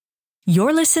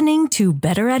You're listening to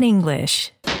Better at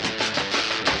English.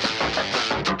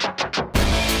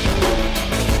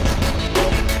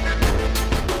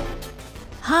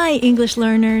 Hi, English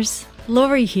learners.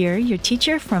 Lori here, your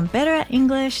teacher from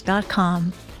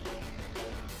betteratenglish.com.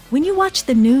 When you watch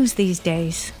the news these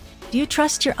days, do you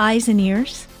trust your eyes and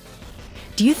ears?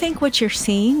 Do you think what you're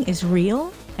seeing is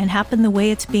real and happened the way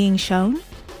it's being shown?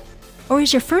 Or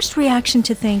is your first reaction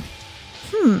to think,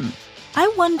 I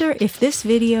wonder if this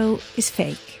video is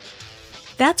fake?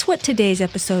 That's what today's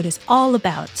episode is all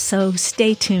about, so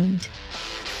stay tuned.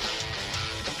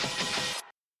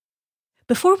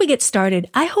 Before we get started,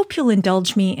 I hope you'll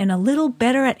indulge me in a little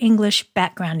Better at English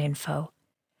background info.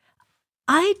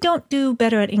 I don't do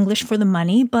Better at English for the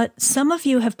money, but some of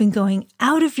you have been going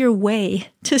out of your way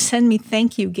to send me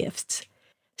thank you gifts.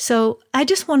 So I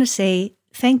just want to say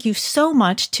thank you so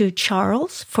much to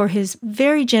Charles for his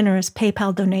very generous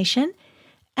PayPal donation,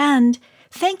 and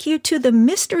thank you to the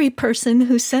mystery person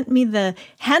who sent me the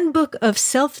Handbook of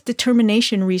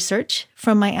Self-Determination Research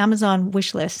from my Amazon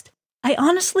wishlist. I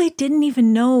honestly didn't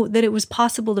even know that it was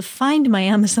possible to find my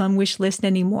Amazon wishlist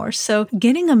anymore, so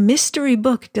getting a mystery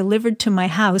book delivered to my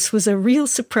house was a real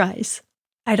surprise.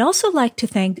 I'd also like to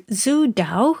thank Zhu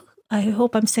Dao, I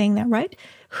hope I'm saying that right,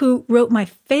 who wrote my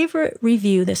favorite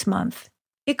review this month.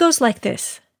 It goes like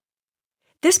this.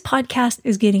 This podcast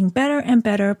is getting better and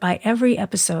better by every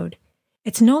episode.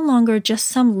 It's no longer just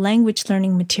some language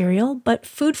learning material, but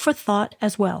food for thought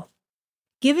as well.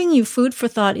 Giving you food for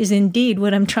thought is indeed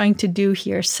what I'm trying to do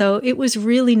here, so it was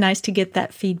really nice to get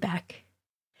that feedback.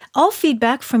 All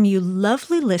feedback from you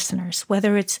lovely listeners,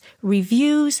 whether it's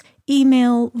reviews,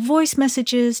 email, voice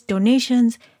messages,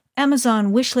 donations,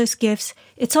 Amazon wishlist gifts,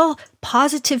 it's all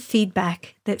positive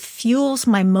feedback that fuels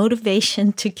my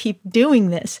motivation to keep doing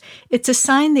this. It's a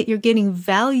sign that you're getting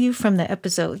value from the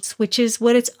episodes, which is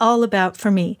what it's all about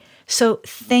for me. So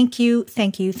thank you,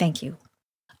 thank you, thank you.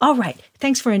 All right,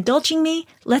 thanks for indulging me.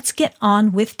 Let's get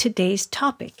on with today's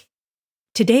topic.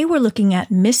 Today we're looking at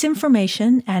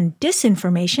misinformation and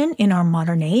disinformation in our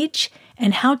modern age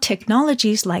and how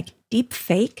technologies like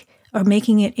Deepfake are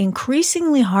making it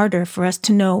increasingly harder for us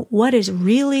to know what is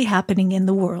really happening in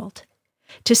the world,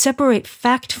 to separate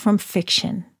fact from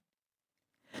fiction.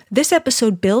 This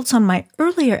episode builds on my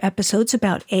earlier episodes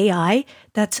about AI,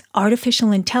 that's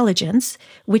artificial intelligence,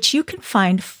 which you can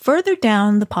find further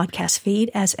down the podcast feed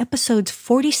as episodes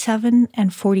 47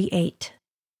 and 48.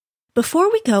 Before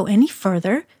we go any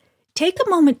further, take a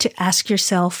moment to ask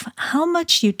yourself how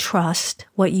much you trust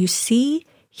what you see,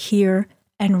 hear,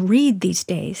 and read these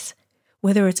days,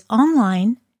 whether it's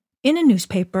online, in a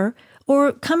newspaper,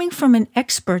 or coming from an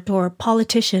expert or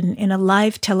politician in a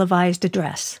live televised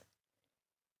address.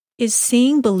 Is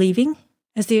seeing believing,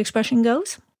 as the expression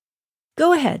goes?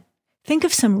 Go ahead. Think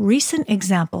of some recent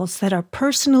examples that are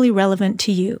personally relevant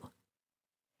to you.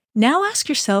 Now ask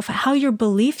yourself how your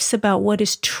beliefs about what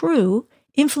is true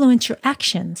influence your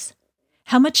actions,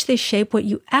 how much they shape what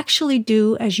you actually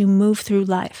do as you move through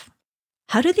life.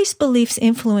 How do these beliefs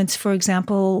influence, for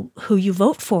example, who you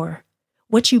vote for,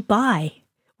 what you buy,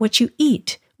 what you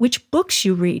eat, which books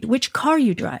you read, which car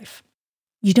you drive?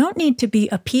 You don't need to be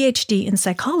a PhD in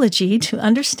psychology to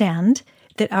understand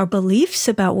that our beliefs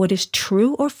about what is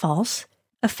true or false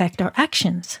affect our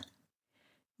actions.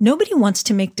 Nobody wants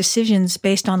to make decisions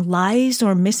based on lies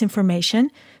or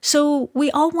misinformation, so we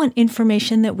all want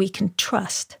information that we can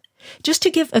trust. Just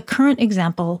to give a current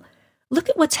example, look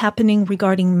at what's happening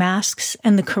regarding masks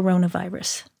and the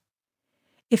coronavirus.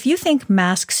 If you think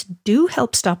masks do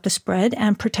help stop the spread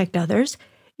and protect others,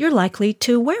 you're likely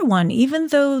to wear one, even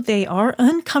though they are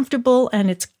uncomfortable and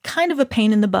it's kind of a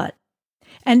pain in the butt.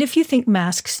 And if you think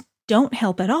masks don't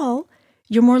help at all,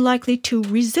 you're more likely to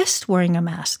resist wearing a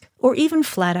mask or even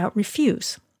flat out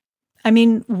refuse. I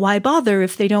mean, why bother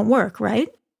if they don't work, right?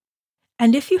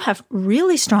 And if you have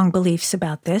really strong beliefs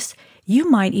about this, you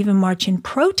might even march in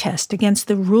protest against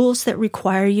the rules that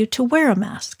require you to wear a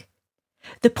mask.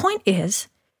 The point is,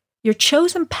 your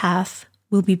chosen path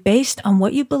will be based on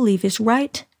what you believe is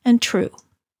right and true.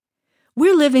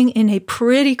 We're living in a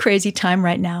pretty crazy time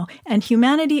right now, and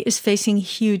humanity is facing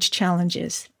huge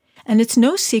challenges. And it's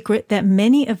no secret that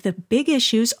many of the big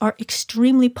issues are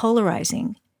extremely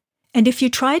polarizing. And if you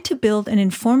try to build an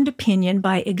informed opinion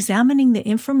by examining the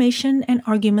information and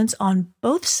arguments on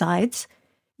both sides,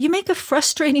 you make a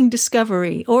frustrating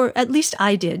discovery, or at least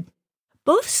I did.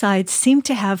 Both sides seem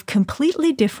to have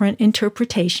completely different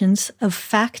interpretations of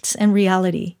facts and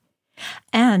reality.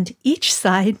 And each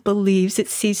side believes it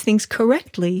sees things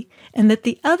correctly and that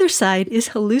the other side is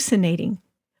hallucinating,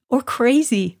 or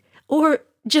crazy, or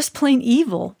just plain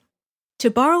evil. To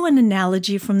borrow an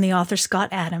analogy from the author Scott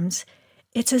Adams,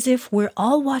 it's as if we're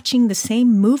all watching the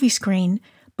same movie screen,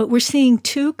 but we're seeing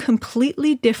two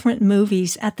completely different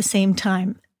movies at the same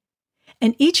time.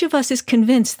 And each of us is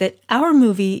convinced that our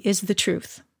movie is the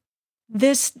truth.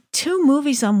 This two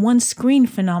movies on one screen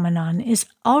phenomenon is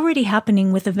already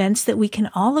happening with events that we can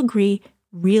all agree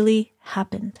really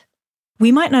happened.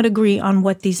 We might not agree on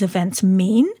what these events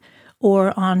mean,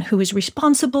 or on who is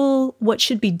responsible, what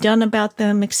should be done about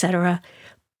them, etc.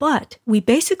 But we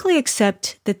basically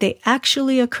accept that they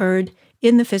actually occurred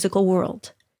in the physical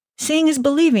world. Seeing is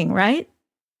believing, right?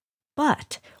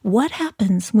 But what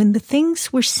happens when the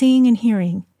things we're seeing and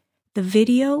hearing, the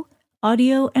video,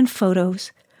 audio, and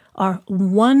photos, are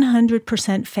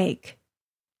 100% fake?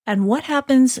 And what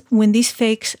happens when these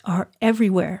fakes are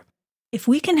everywhere? If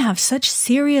we can have such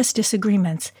serious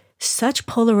disagreements, such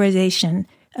polarization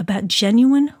about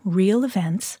genuine, real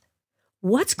events,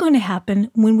 what's going to happen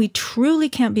when we truly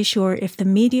can't be sure if the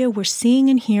media we're seeing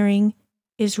and hearing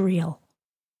is real?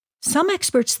 Some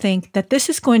experts think that this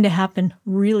is going to happen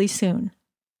really soon.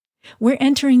 We're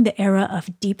entering the era of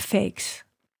deepfakes.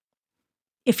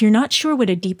 If you're not sure what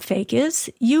a deepfake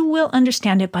is, you will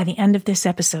understand it by the end of this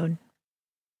episode.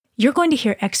 You're going to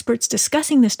hear experts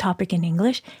discussing this topic in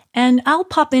English, and I'll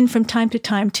pop in from time to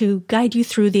time to guide you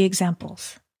through the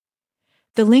examples.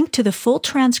 The link to the full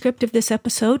transcript of this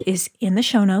episode is in the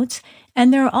show notes,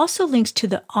 and there are also links to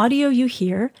the audio you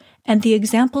hear and the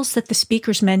examples that the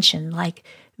speakers mention, like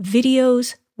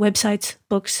videos, websites,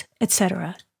 books,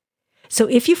 etc. So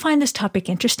if you find this topic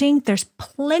interesting, there's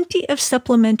plenty of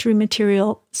supplementary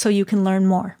material so you can learn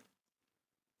more.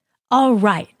 All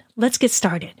right, let's get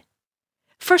started.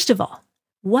 First of all,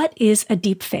 what is a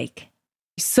deepfake?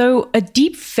 So a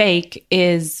deepfake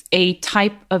is a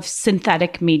type of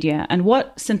synthetic media. And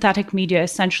what synthetic media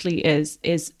essentially is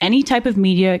any type of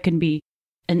media. It can be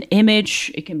an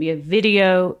image, it can be a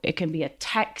video, it can be a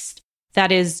text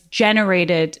that is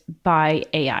generated by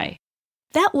AI.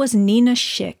 That was Nina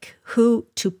Schick, who,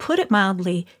 to put it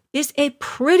mildly, is a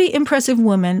pretty impressive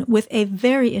woman with a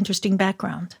very interesting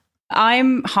background.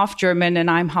 I'm half German and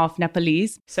I'm half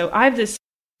Nepalese. So I have this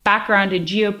background in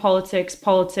geopolitics,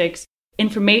 politics,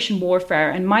 information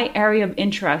warfare, and my area of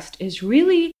interest is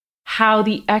really how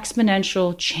the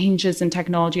exponential changes in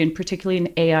technology, and particularly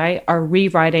in AI, are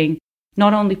rewriting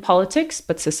not only politics,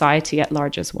 but society at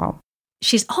large as well.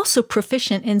 She's also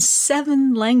proficient in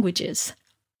 7 languages.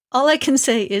 All I can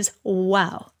say is,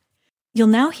 wow. You'll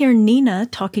now hear Nina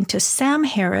talking to Sam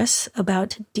Harris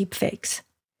about deepfakes.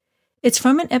 It's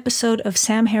from an episode of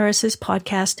Sam Harris's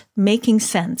podcast, Making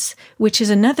Sense, which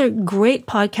is another great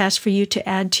podcast for you to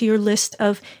add to your list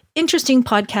of interesting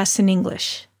podcasts in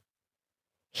English.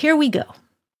 Here we go.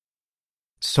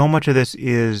 So much of this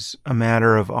is a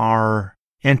matter of our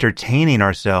entertaining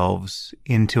ourselves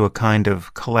into a kind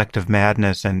of collective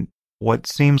madness and what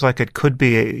seems like it could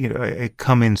be a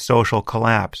coming social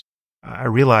collapse. I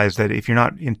realize that if you're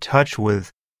not in touch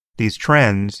with these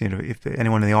trends, if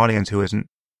anyone in the audience who isn't,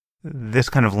 this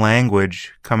kind of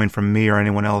language coming from me or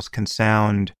anyone else can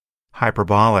sound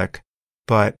hyperbolic,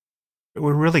 but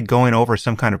we're really going over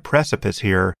some kind of precipice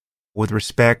here with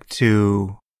respect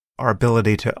to our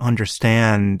ability to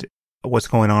understand what's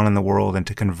going on in the world and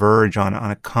to converge on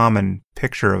a common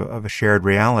picture of a shared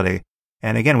reality.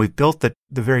 And again, we've built the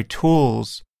very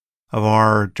tools of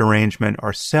our derangement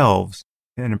ourselves,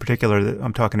 and in particular,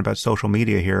 I'm talking about social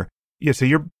media here. Yeah, so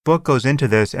your book goes into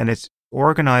this, and it's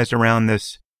organized around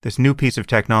this new piece of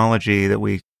technology that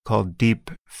we call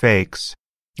deepfakes,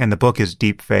 and the book is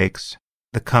Deepfakes,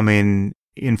 the coming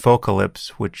infocalypse,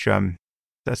 which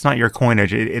that's not your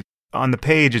coinage. It on the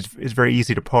page is very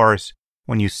easy to parse.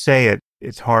 When you say it,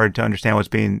 it's hard to understand what's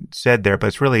being said there, but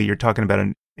it's really, you're talking about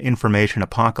an information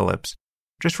apocalypse.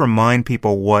 Just remind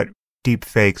people what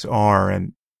deepfakes are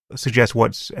and suggest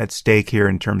what's at stake here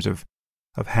in terms of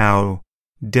how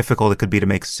difficult it could be to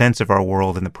make sense of our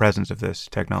world in the presence of this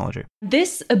technology.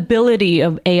 This ability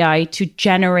of AI to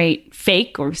generate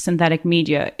fake or synthetic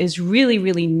media is really,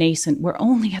 really nascent. We're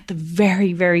only at the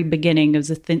very, very beginning of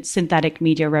the synthetic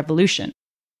media revolution.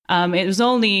 It was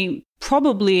only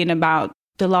probably in about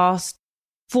the last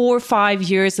 4 or 5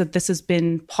 years that this has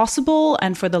been possible.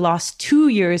 And for the last 2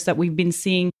 years that we've been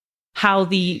seeing how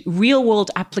the real world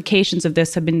applications of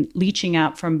this have been leaching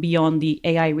out from beyond the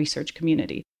AI research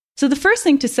community. So the first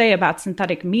thing to say about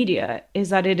synthetic media is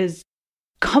that it is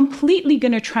completely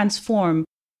going to transform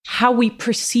how we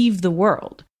perceive the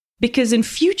world. Because in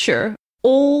future,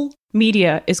 all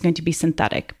media is going to be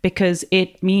synthetic, because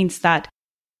it means that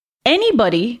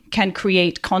anybody can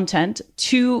create content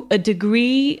to a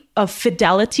degree of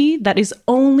fidelity that is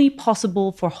only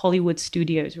possible for Hollywood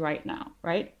studios right now,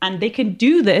 right? And they can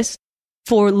do this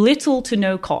for little to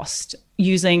no cost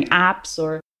using apps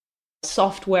or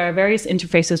software, various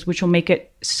interfaces, which will make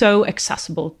it so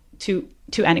accessible to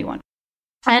anyone.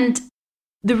 And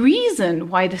the reason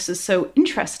why this is so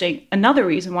interesting, another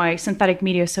reason why synthetic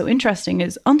media is so interesting,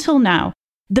 is until now,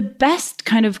 the best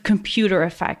kind of computer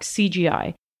effects,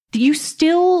 CGI, you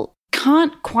still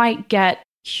can't quite get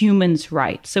humans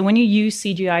right. So when you use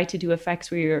CGI to do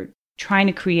effects where you're trying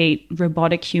to create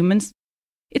robotic humans,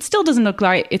 it still doesn't look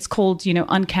right. It's called,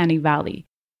 uncanny valley.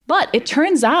 But it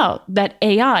turns out that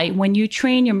AI, when you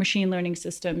train your machine learning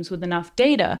systems with enough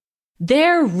data,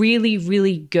 they're really,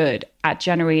 really good at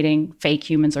generating fake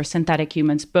humans or synthetic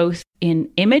humans, both in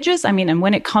images. And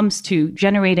when it comes to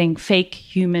generating fake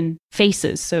human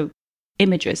faces, so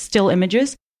images, still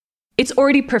images, it's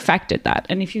already perfected that.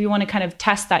 And if you want to kind of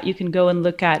test that, you can go and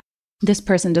look at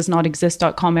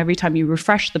thispersondoesnotexist.com. Every time you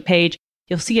refresh the page,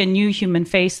 you'll see a new human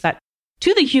face that,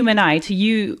 to the human eye, to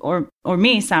you or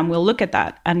me, Sam, we'll look at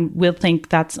that and we'll think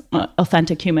that's an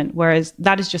authentic human, whereas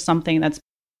that is just something that's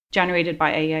generated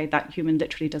by AI. That human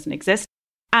literally doesn't exist.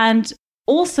 And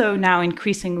also now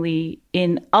increasingly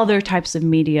in other types of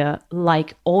media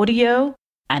like audio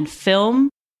and film.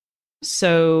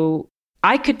 So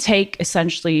I could take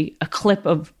essentially a clip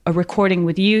of a recording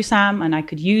with you, Sam, and I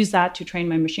could use that to train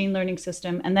my machine learning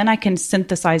system. And then I can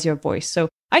synthesize your voice. So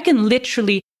I can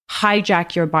literally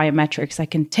hijack your biometrics. I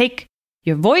can take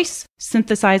your voice,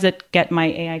 synthesize it, get my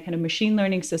AI kind of machine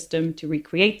learning system to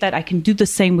recreate that. I can do the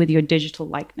same with your digital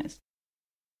likeness.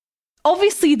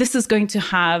 Obviously, this is going to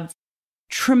have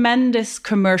tremendous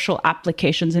commercial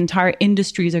applications. Entire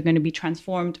industries are going to be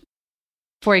transformed.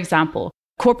 For example,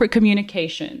 corporate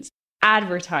communications,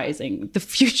 advertising, the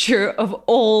future of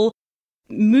all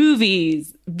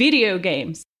movies, video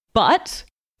games. But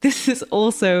this is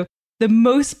also the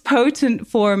most potent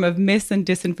form of mis and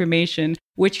disinformation,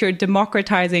 which you're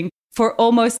democratizing for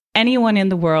almost anyone in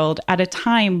the world at a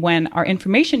time when our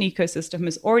information ecosystem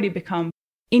has already become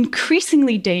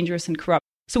increasingly dangerous and corrupt.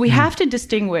 So we have to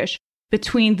distinguish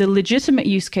between the legitimate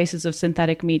use cases of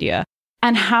synthetic media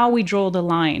and how we draw the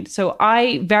line. So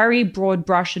I, very broad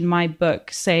brush in my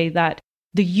book, say that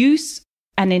the use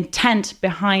and intent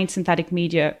behind synthetic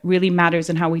media really matters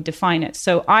in how we define it.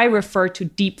 So I refer to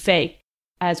deepfake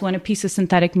as when a piece of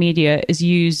synthetic media is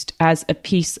used as a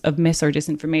piece of mis or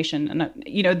disinformation.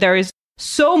 And, there is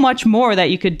so much more that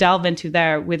you could delve into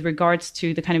there with regards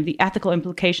to the kind of the ethical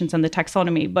implications and the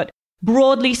taxonomy. But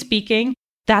broadly speaking,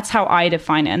 that's how I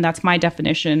define it. And that's my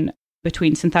definition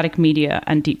between synthetic media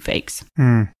and deepfakes.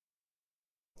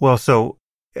 Well, so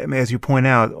as you point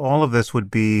out, all of this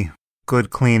would be good,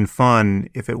 clean fun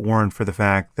if it weren't for the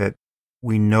fact that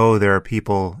we know there are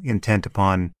people intent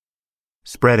upon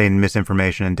spreading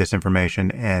misinformation and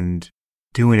disinformation and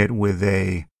doing it with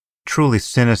a truly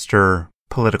sinister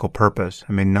political purpose.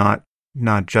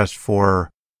 Not just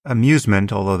for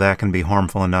amusement, although that can be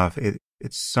harmful enough.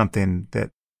 It's something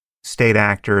that state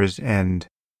actors and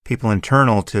people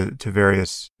internal to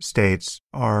various states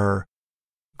are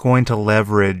going to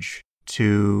leverage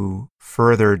to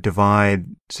further divide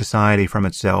society from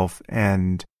itself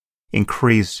and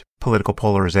increase political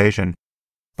polarization.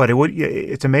 But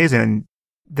it's amazing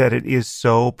that it is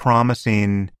so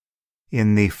promising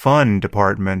in the fun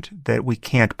department that we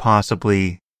can't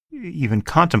possibly even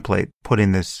contemplate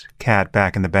putting this cat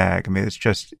back in the bag. It's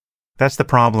just, that's the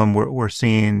problem we're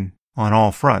seeing on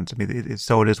all fronts.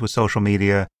 So it is with social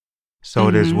media. So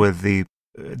it is with the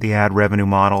ad revenue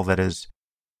model that is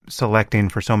selecting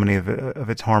for so many of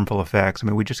its harmful effects.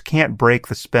 We just can't break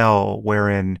the spell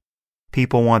wherein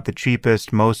people want the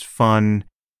cheapest, most fun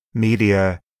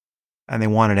media, and they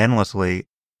want it endlessly.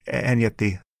 And yet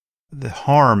the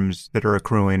harms that are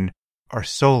accruing are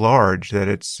so large that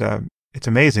it's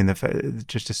amazing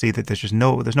just to see that there's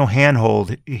no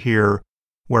handhold here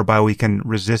whereby we can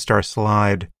resist our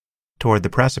slide toward the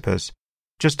precipice.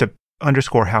 Just to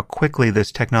underscore how quickly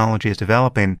this technology is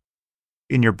developing,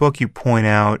 in your book you point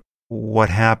out what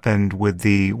happened with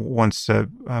once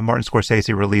Martin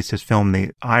Scorsese released his film The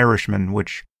Irishman,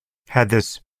 which had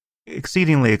this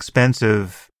exceedingly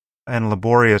expensive and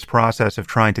laborious process of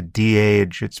trying to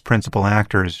de-age its principal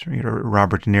actors,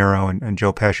 Robert De Niro and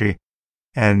Joe Pesci.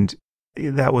 And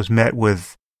that was met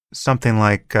with something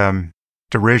like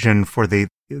derision for the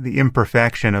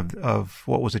imperfection of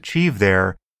what was achieved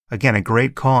there. Again, a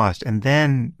great cost. And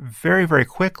then very, very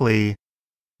quickly,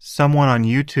 someone on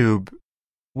YouTube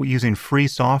using free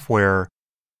software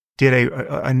did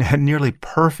a nearly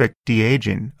perfect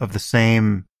de-aging of the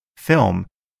same film.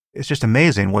 it's just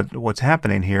amazing what's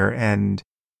happening here. And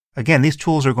again, these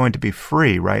tools are going to be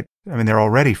free, right? I mean, they're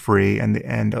already free,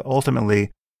 and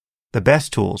ultimately the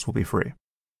best tools will be free.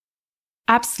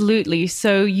 Absolutely.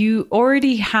 So you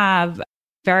already have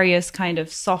various kind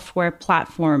of software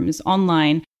platforms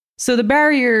online. So the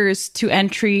barriers to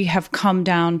entry have come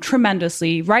down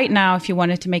tremendously. Right now, if you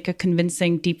wanted to make a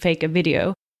convincing deepfake a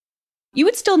video, you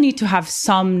would still need to have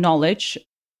some knowledge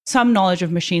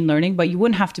of machine learning, but you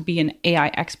wouldn't have to be an AI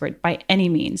expert by any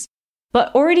means.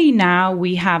 But already now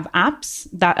we have apps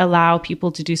that allow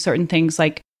people to do certain things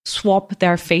like swap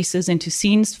their faces into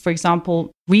scenes. For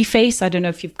example, Reface. I don't know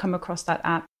if you've come across that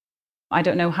app. I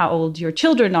don't know how old your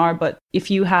children are, but if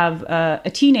you have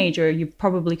a teenager, you've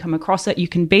probably come across it. You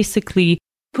can basically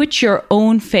put your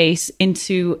own face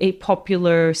into a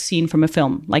popular scene from a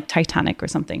film like Titanic or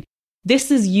something. This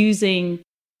is using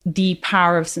the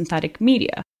power of synthetic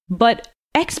media. But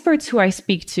experts who I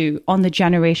speak to on the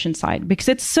generation side, because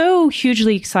it's so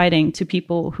hugely exciting to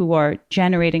people who are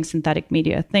generating synthetic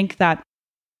media, think that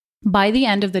by the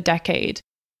end of the decade,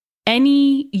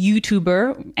 any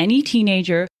YouTuber, any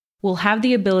teenager will have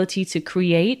the ability to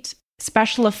create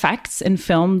special effects in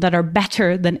film that are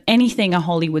better than anything a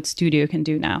Hollywood studio can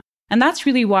do now. And that's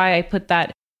really why I put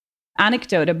that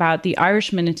anecdote about the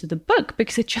Irishman into the book,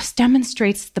 because it just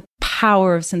demonstrates the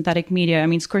power of synthetic media. I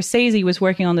mean, Scorsese was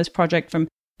working on this project from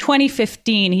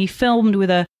 2015. He filmed with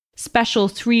a special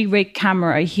 3-rig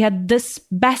camera. He had this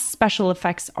best special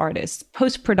effects artist,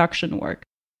 post-production work,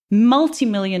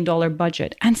 multi-million-dollar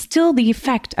budget, and still the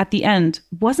effect at the end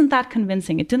wasn't that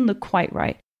convincing. It didn't look quite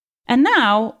right. And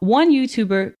now one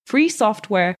YouTuber, free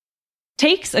software,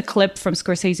 takes a clip from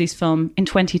Scorsese's film in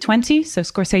 2020. So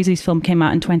Scorsese's film came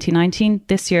out in 2019.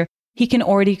 This year, he can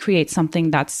already create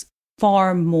something that's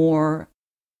far more,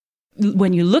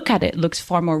 when you look at it, looks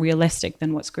far more realistic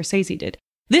than what Scorsese did.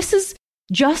 This is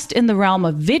just in the realm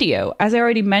of video. As I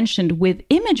already mentioned, with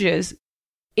images,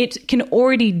 it can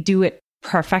already do it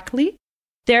perfectly.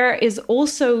 There is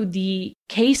also the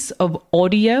case of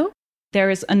audio.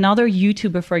 There is another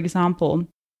YouTuber, for example,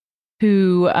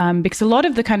 who, because a lot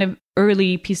of the kind of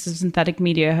early pieces of synthetic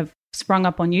media have sprung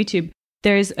up on YouTube,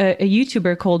 there's a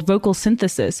YouTuber called Vocal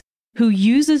Synthesis who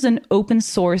uses an open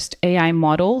sourced AI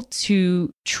model to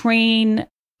trained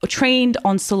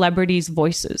on celebrities'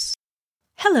 voices.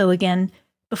 Hello again.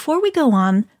 Before we go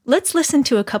on, let's listen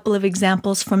to a couple of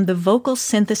examples from the Vocal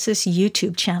Synthesis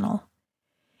YouTube channel.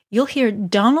 You'll hear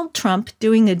Donald Trump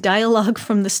doing a dialogue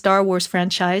from the Star Wars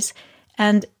franchise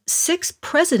and 6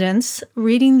 presidents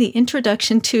reading the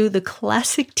introduction to the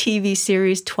classic TV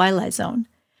series Twilight Zone.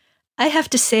 I have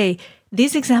to say,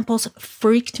 these examples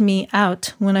freaked me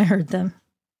out when I heard them.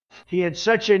 He had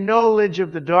such a knowledge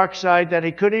of the dark side that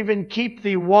he couldn't even keep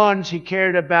the ones he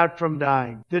cared about from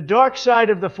dying. The dark side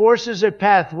of the Force is a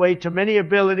pathway to many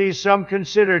abilities some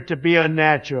consider to be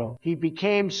unnatural. He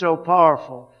became so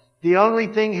powerful. The only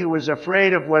thing he was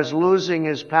afraid of was losing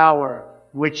his power,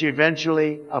 which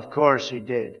eventually, of course, he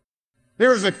did.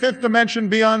 There is a 5th dimension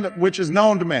beyond which is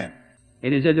known to man.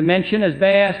 It is a dimension as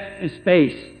vast as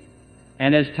space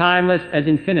and as timeless as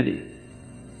infinity.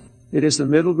 It is the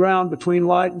middle ground between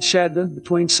light and shadow,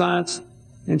 between science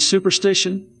and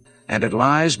superstition. And it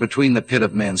lies between the pit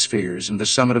of man's fears and the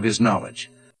summit of his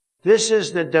knowledge. This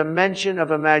is the dimension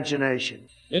of imagination.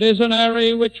 It is an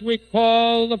area which we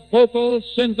call the Vocal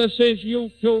Synthesis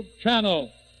YouTube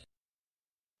channel.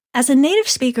 As a native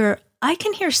speaker, I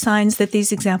can hear signs that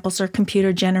these examples are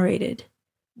computer generated.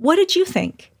 What did you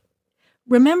think?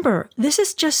 Remember, this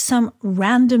is just some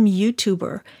random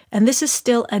YouTuber, and this is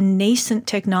still a nascent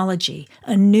technology,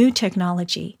 a new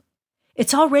technology.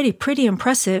 It's already pretty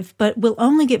impressive, but will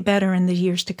only get better in the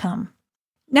years to come.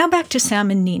 Now back to Sam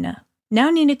and Nina. Now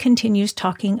Nina continues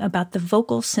talking about the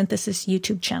Vocal Synthesis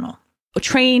YouTube channel.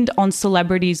 Trained on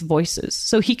celebrities' voices.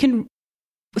 So he can,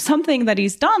 something that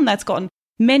he's done that's gotten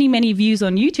many, many views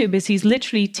on YouTube is he's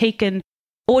literally taken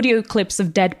audio clips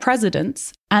of dead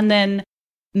presidents and then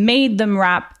made them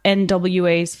rap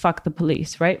NWA's Fuck the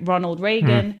Police, right? Ronald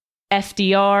Reagan,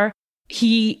 FDR.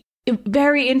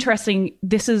 Very interesting.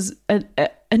 This is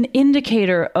an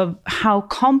indicator of how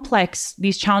complex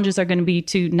these challenges are going to be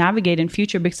to navigate in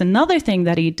future, because another thing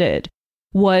that he did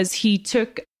was he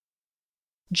took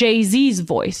Jay-Z's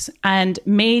voice and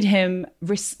made him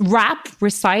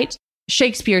recite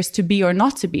Shakespeare's To Be or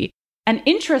Not to Be. And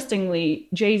interestingly,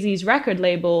 Jay-Z's record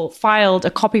label filed a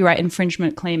copyright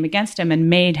infringement claim against him and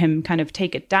made him kind of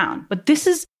take it down. But this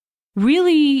is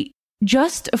really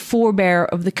just a forebear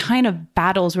of the kind of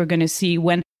battles we're going to see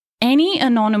when any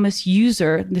anonymous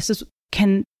user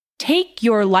can take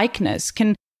your likeness,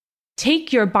 can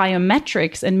take your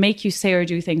biometrics and make you say or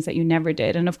do things that you never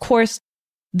did. And of course,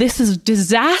 this is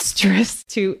disastrous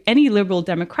to any liberal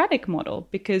democratic model,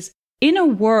 because in a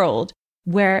world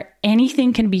where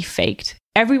anything can be faked,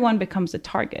 everyone becomes a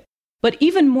target. But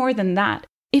even more than that,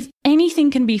 if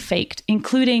anything can be faked,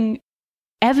 including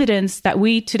evidence that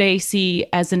we today see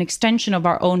as an extension of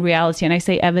our own reality, and I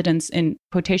say evidence in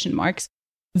quotation marks,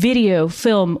 video,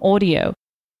 film, audio,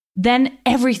 then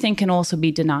everything can also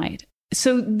be denied.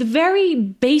 So the very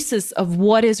basis of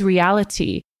what is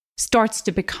reality starts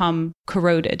to become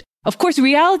corroded. Of course,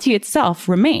 reality itself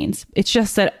remains. It's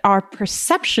just that our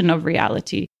perception of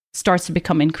reality starts to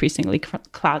become increasingly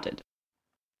clouded.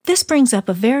 This brings up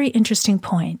a very interesting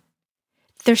point.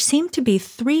 There seem to be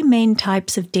three main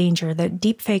types of danger that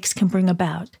deepfakes can bring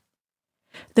about.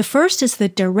 The first is the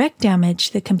direct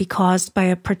damage that can be caused by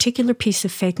a particular piece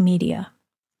of fake media.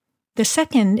 The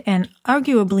second, and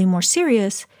arguably more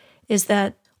serious, is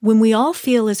that when we all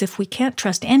feel as if we can't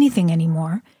trust anything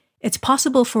anymore, it's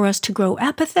possible for us to grow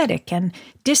apathetic and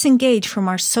disengage from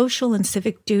our social and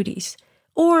civic duties.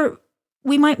 Or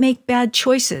we might make bad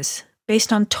choices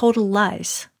based on total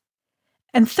lies.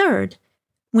 And third,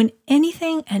 when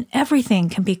anything and everything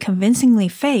can be convincingly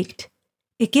faked,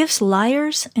 it gives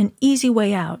liars an easy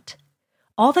way out.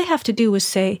 All they have to do is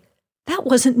say, "That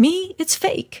wasn't me, it's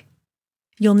fake."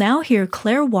 You'll now hear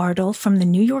Claire Wardle from the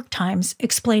New York Times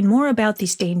explain more about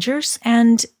these dangers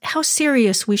and how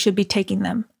serious we should be taking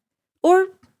them. Or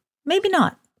maybe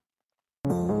not.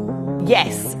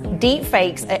 Yes,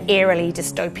 deepfakes are eerily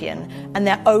dystopian, and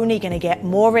they're only going to get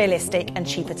more realistic and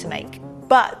cheaper to make.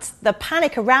 But the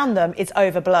panic around them is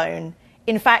overblown.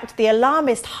 In fact, the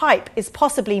alarmist hype is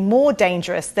possibly more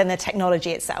dangerous than the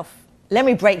technology itself. Let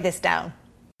me break this down.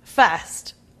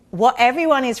 First, what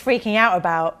everyone is freaking out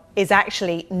about is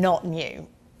actually not new.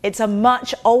 It's a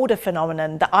much older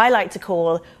phenomenon that I like to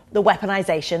call the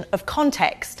weaponization of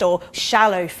context, or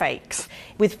shallow fakes,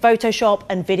 with Photoshop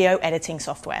and video editing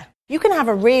software. You can have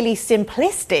a really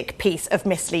simplistic piece of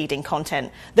misleading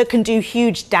content that can do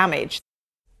huge damage.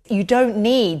 You don't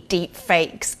need deep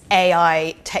fakes,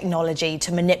 AI technology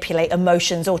to manipulate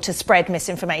emotions or to spread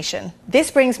misinformation. This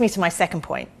brings me to my second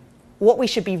point. What we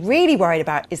should be really worried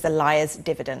about is the liar's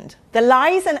dividend. The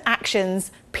lies and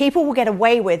actions people will get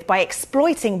away with by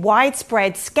exploiting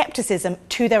widespread skepticism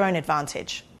to their own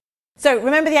advantage. So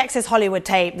remember the Access Hollywood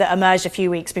tape that emerged a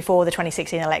few weeks before the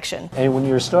 2016 election? And when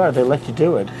you're a star, they let you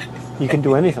do it. You can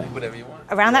do anything.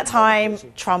 Around that time,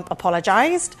 Trump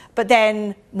apologized, but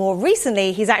then more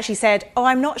recently, he's actually said,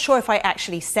 I'm not sure if I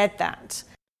actually said that.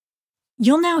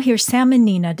 You'll now hear Sam and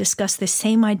Nina discuss this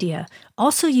same idea,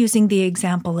 also using the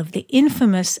example of the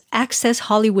infamous Access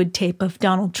Hollywood tape of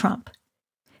Donald Trump.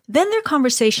 Then their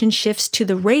conversation shifts to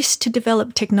the race to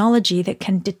develop technology that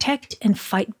can detect and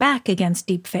fight back against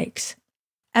deepfakes.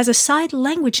 As a side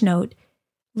language note,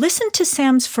 listen to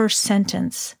Sam's first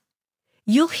sentence.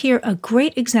 You'll hear a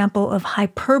great example of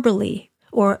hyperbole,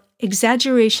 or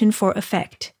exaggeration for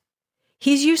effect.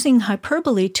 He's using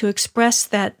hyperbole to express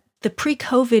that the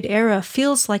pre-COVID era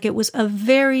feels like it was a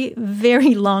very,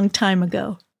 very long time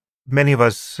ago. Many of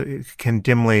us can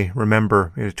dimly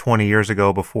remember 20 years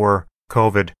ago, before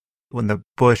COVID, when the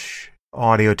Bush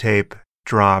audio tape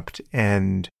dropped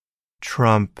and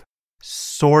Trump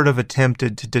sort of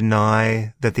attempted to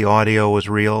deny that the audio was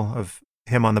real of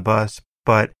him on the bus,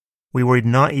 but we were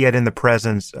not yet in the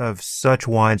presence of such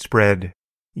widespread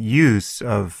use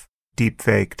of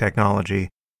deepfake technology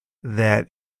that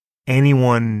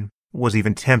anyone was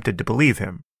even tempted to believe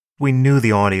him. We knew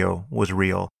the audio was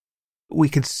real. We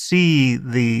could see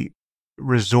the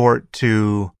resort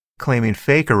to claiming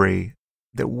fakery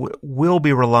that will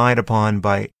be relied upon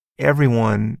by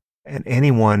everyone and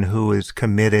anyone who is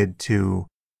committed to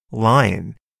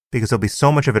lying, because there'll be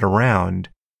so much of it around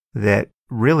that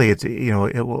really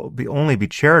it will only be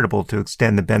charitable to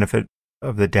extend the benefit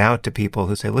of the doubt to people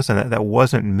who say, listen, that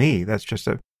wasn't me. That's just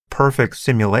a perfect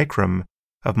simulacrum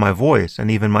of my voice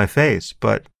and even my face.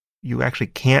 But you actually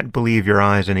can't believe your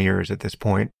eyes and ears at this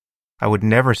point. I would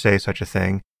never say such a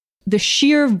thing. The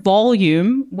sheer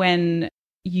volume, when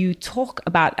you talk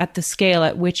about at the scale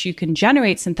at which you can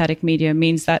generate synthetic media,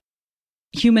 means that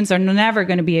humans are never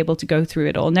going to be able to go through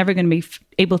it all, never going to be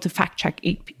able to fact check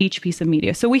each piece of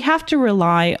media. So we have to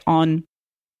rely on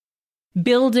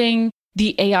building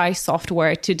the AI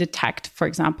software to detect, for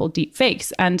example, deep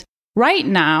fakes. And right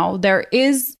now, there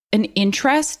is an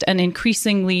interest, and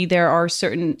increasingly there are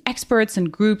certain experts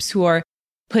and groups who are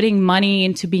putting money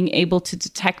into being able to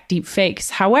detect deep fakes.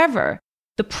 However,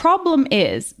 the problem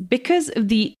is, because of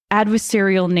the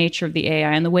adversarial nature of the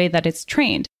AI and the way that it's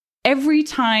trained, every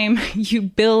time you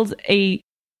build a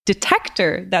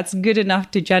detector that's good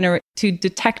enough to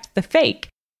detect the fake,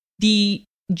 the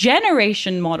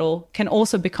generation model can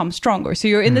also become stronger. So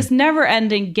you're in this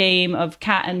never-ending game of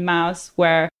cat and mouse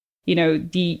where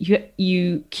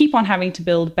you keep on having to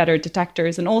build better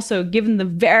detectors, and also given the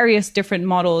various different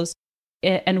models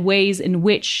and ways in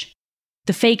which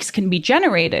the fakes can be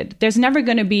generated, there's never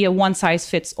going to be a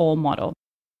one-size-fits-all model.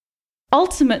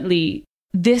 Ultimately,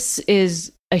 this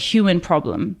is a human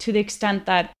problem to the extent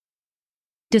that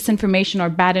disinformation or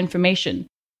bad information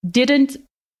didn't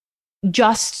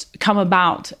just come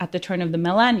about at the turn of the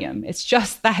millennium. It's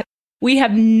just that we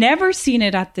have never seen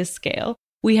it at this scale.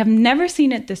 We have never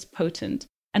seen it this potent,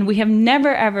 and we have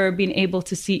never, ever been able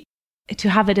to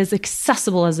have it as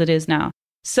accessible as it is now.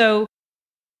 So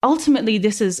ultimately,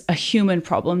 this is a human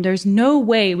problem. There's no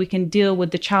way we can deal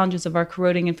with the challenges of our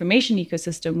corroding information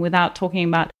ecosystem without talking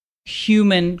about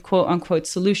human, quote unquote,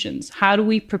 solutions. How do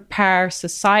we prepare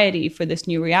society for this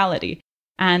new reality?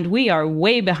 And we are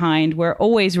way behind. We're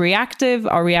always reactive.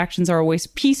 Our reactions are always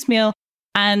piecemeal.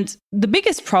 And the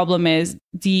biggest problem is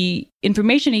the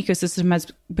information ecosystem has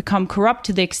become corrupt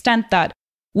to the extent that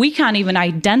we can't even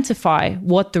identify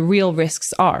what the real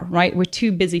risks are, right? We're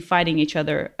too busy fighting each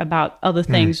other about other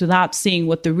things without seeing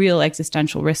what the real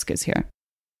existential risk is here.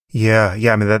 Yeah.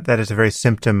 I mean, that is a very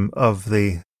symptom of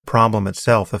the problem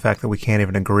itself, the fact that we can't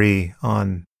even agree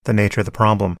on the nature of the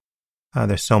problem.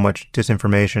 There's so much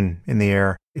disinformation in the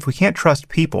air. If we can't trust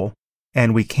people,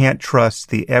 and we can't trust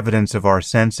the evidence of our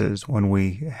senses when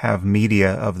we have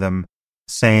media of them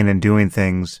saying and doing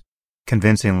things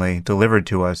convincingly delivered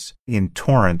to us in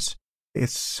torrents,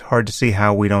 it's hard to see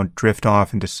how we don't drift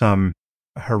off into some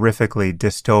horrifically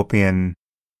dystopian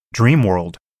dream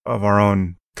world of our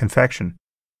own confection.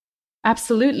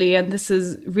 Absolutely. And this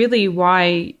is really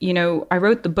why, I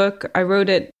wrote the book. I wrote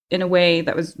it in a way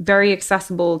that was very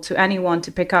accessible to anyone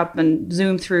to pick up and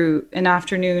zoom through an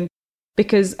afternoon.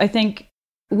 Because I think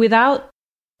without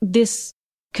this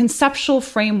conceptual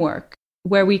framework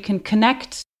where we can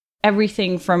connect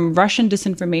everything from Russian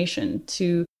disinformation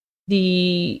to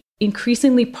the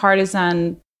increasingly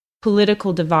partisan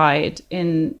political divide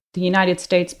in the United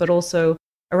States, but also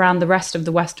around the rest of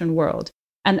the Western world,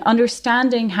 and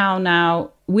understanding how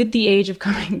now, with the age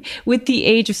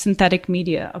of synthetic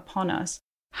media upon us,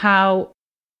 how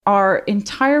our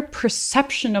entire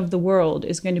perception of the world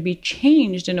is going to be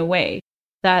changed in a way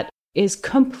that is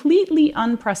completely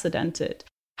unprecedented.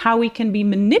 How we can be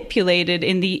manipulated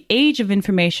in the age of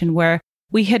information where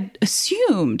we had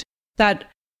assumed that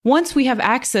once we have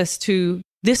access to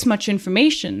this much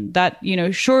information, that,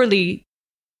 surely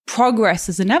progress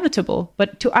is inevitable.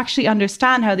 But to actually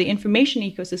understand how the information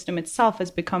ecosystem itself has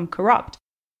become corrupt,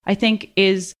 I think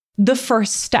is the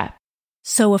first step.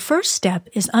 So a first step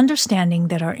is understanding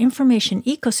that our information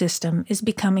ecosystem is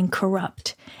becoming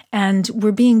corrupt, and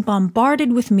we're being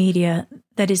bombarded with media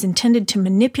that is intended to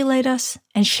manipulate us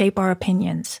and shape our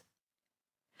opinions.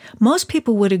 Most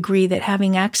people would agree that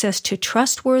having access to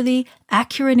trustworthy,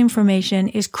 accurate information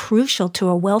is crucial to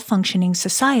a well-functioning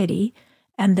society,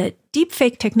 and that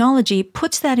deepfake technology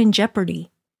puts that in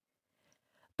jeopardy.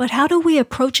 But how do we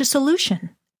approach a solution?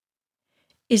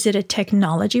 Is it a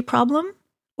technology problem?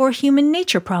 Or human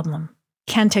nature problem?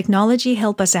 Can technology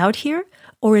help us out here,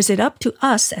 or is it up to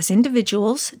us as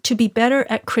individuals to be better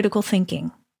at critical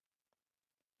thinking?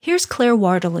 Here's Claire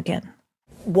Wardle again.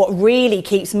 What really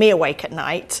keeps me awake at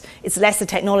night is less the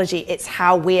technology, it's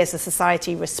how we as a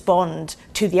society respond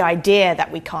to the idea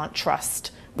that we can't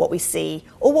trust what we see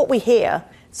or what we hear.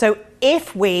 So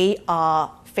if we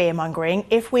are fear-mongering,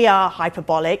 if we are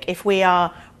hyperbolic, if we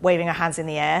are waving our hands in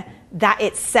the air, that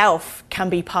itself can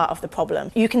be part of the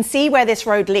problem. You can see where this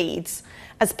road leads.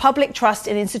 As public trust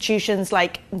in institutions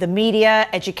like the media,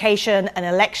 education, and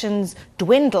elections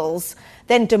dwindles,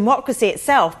 then democracy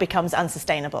itself becomes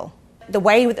unsustainable. The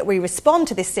way that we respond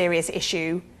to this serious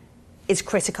issue is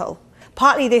critical.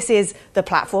 Partly this is the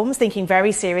platforms thinking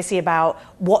very seriously about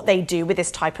what they do with this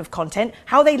type of content,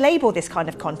 how they label this kind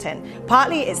of content.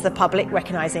 Partly it's the public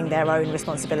recognizing their own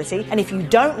responsibility. And if you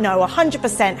don't know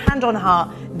 100% hand on heart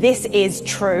this is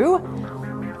true,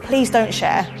 please don't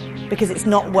share, because it's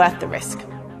not worth the risk.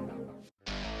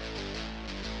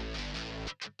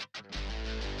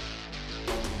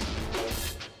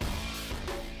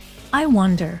 I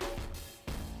wonder,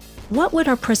 what would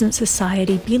our present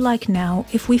society be like now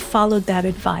if we followed that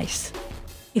advice?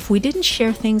 If we didn't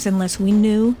share things unless we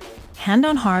knew, hand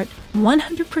on heart,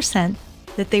 100%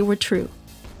 that they were true?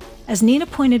 As Nina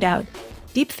pointed out,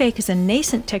 deepfake is a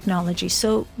nascent technology,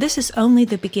 so this is only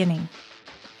the beginning.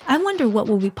 I wonder what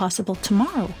will be possible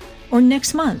tomorrow, or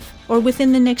next month, or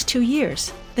within the next 2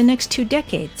 years, the next 2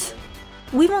 decades.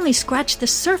 we've only scratched the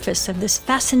surface of this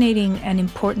fascinating and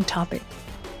important topic.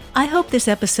 I hope this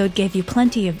episode gave you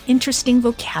plenty of interesting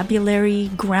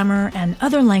vocabulary, grammar, and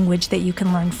other language that you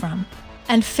can learn from.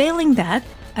 And failing that,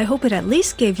 I hope it at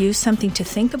least gave you something to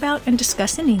think about and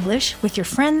discuss in English with your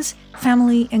friends,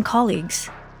 family, and colleagues.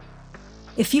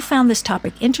 If you found this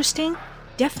topic interesting,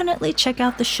 definitely check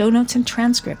out the show notes and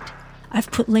transcript.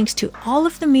 I've put links to all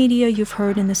of the media you've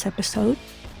heard in this episode,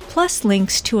 plus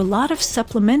links to a lot of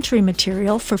supplementary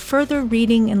material for further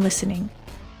reading and listening.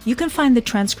 You can find the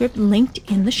transcript linked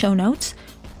in the show notes,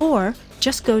 or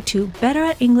just go to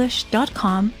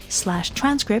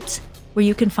betteratenglish.com/transcripts, where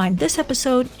you can find this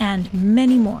episode and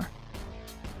many more.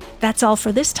 That's all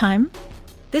for this time.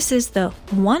 This is the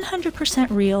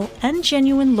 100% real and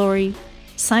genuine Lori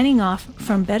signing off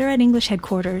from Better at English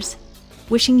headquarters,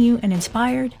 wishing you an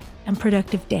inspired and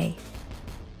productive day.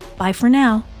 Bye for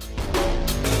now.